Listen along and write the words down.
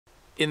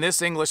In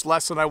this English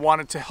lesson, I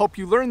wanted to help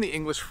you learn the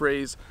English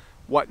phrase,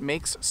 what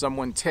makes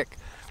someone tick.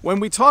 When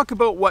we talk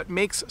about what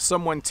makes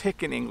someone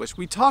tick in English,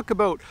 we talk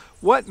about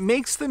what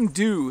makes them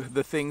do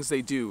the things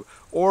they do,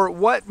 or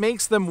what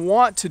makes them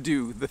want to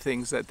do the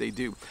things that they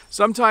do.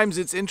 Sometimes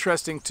it's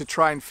interesting to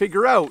try and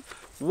figure out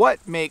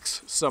what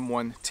makes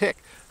someone tick.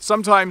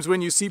 Sometimes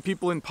when you see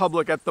people in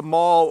public at the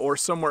mall or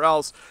somewhere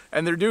else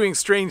and they're doing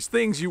strange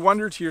things, you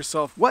wonder to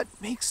yourself, what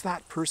makes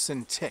that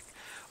person tick?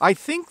 I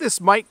think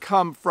this might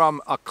come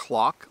from a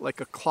clock,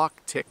 like a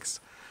clock ticks.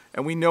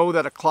 And we know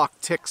that a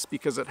clock ticks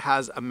because it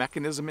has a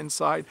mechanism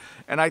inside.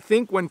 And I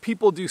think when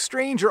people do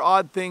strange or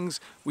odd things,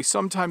 we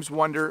sometimes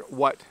wonder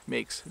what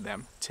makes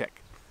them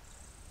tick.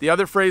 The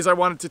other phrase I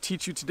wanted to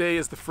teach you today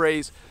is the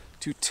phrase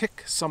to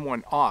tick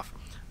someone off.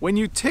 When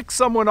you tick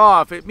someone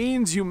off, it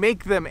means you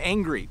make them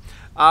angry.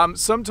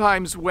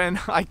 Sometimes when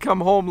I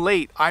come home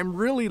late, I'm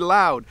really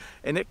loud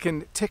and it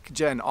can tick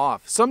Jen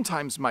off.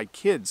 Sometimes my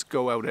kids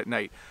go out at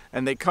night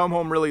and they come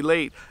home really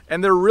late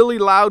and they're really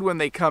loud when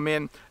they come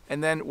in.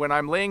 And then when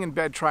I'm laying in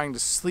bed trying to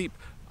sleep,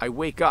 I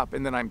wake up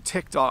and then I'm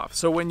ticked off.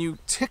 So when you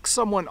tick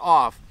someone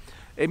off,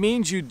 it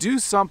means you do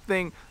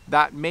something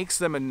that makes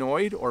them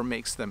annoyed or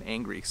makes them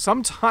angry.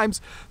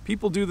 Sometimes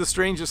people do the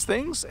strangest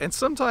things and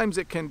sometimes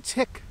it can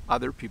tick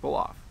other people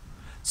off.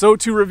 So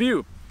to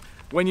review,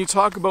 when you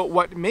talk about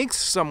what makes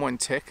someone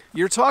tick,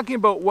 you're talking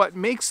about what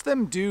makes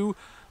them do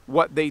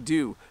what they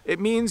do. It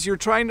means you're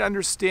trying to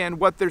understand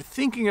what they're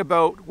thinking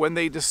about when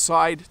they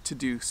decide to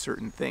do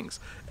certain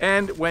things.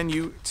 And when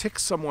you tick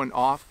someone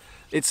off,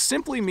 it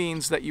simply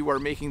means that you are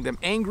making them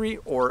angry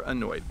or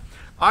annoyed.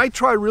 I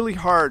try really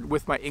hard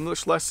with my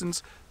English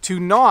lessons to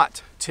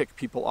not tick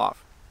people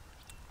off.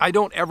 I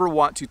don't ever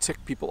want to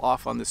tick people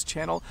off on this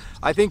channel.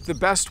 I think the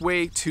best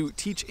way to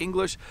teach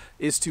English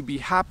is to be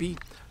happy,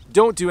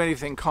 don't do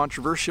anything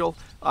controversial,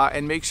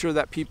 and make sure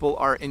that people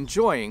are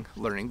enjoying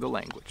learning the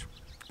language.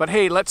 But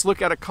hey, let's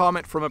look at a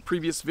comment from a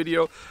previous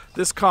video.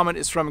 This comment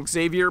is from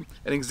Xavier,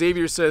 and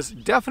Xavier says,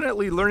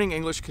 definitely learning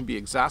English can be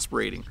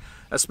exasperating,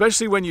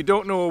 especially when you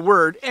don't know a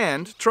word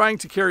and trying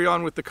to carry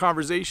on with the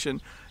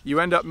conversation, you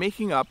end up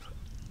making up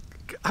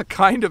a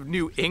kind of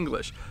new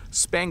English,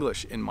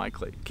 Spanglish in my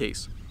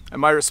case. And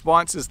my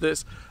response is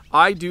this: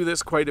 I do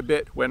this quite a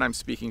bit when I'm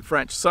speaking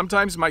French.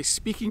 Sometimes my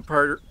speaking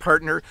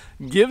partner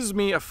gives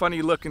me a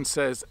funny look and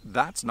says,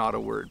 that's not a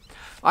word.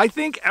 I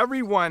think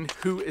everyone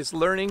who is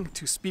learning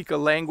to speak a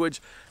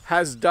language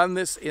has done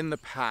this in the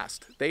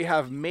past. They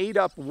have made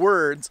up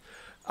words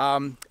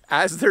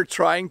as they're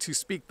trying to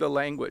speak the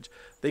language.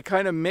 They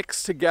kind of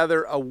mix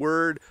together a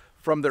word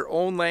from their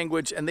own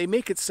language and they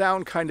make it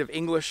sound kind of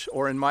English,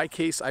 or in my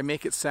case, I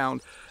make it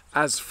sound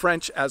as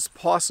French as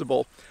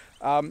possible.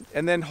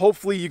 And then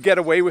hopefully you get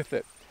away with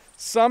it.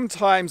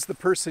 Sometimes the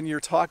person you're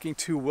talking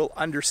to will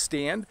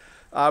understand,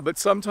 but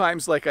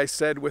sometimes, like I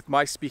said with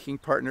my speaking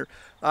partner,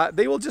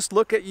 they will just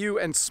look at you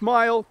and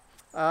smile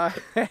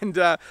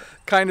and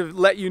kind of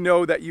let you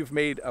know that you've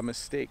made a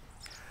mistake.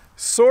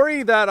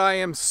 Sorry that I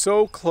am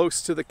so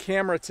close to the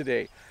camera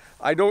today.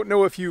 I don't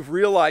know if you've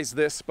realized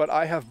this, but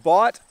I have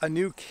bought a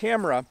new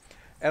camera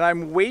and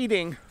I'm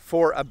waiting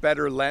for a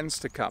better lens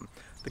to come.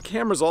 The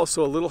camera's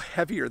also a little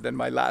heavier than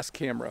my last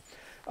camera.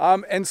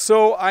 And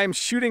so I'm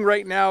shooting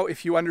right now,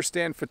 if you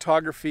understand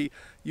photography,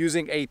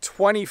 using a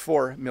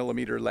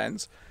 24mm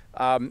lens.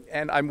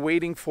 And I'm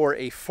waiting for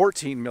a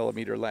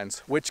 14mm lens,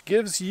 which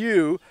gives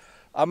you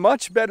a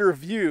much better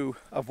view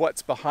of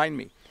what's behind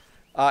me.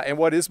 And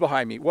what is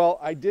behind me? Well,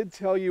 I did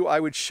tell you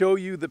I would show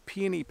you the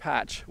peony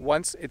patch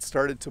once it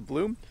started to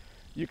bloom.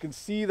 You can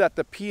see that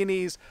the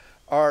peonies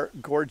are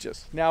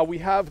gorgeous. Now we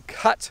have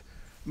cut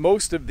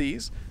most of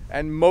these,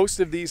 and most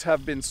of these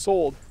have been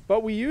sold,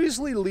 but we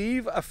usually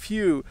leave a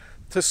few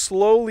to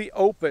slowly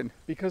open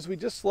because we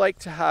just like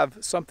to have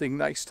something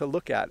nice to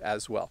look at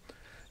as well.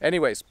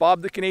 Anyways,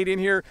 Bob the Canadian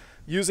here,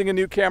 using a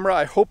new camera.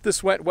 I hope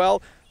this went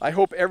well. I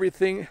hope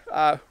everything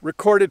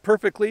recorded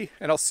perfectly,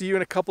 and I'll see you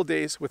in a couple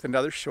days with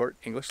another short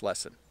English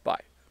lesson.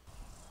 Bye.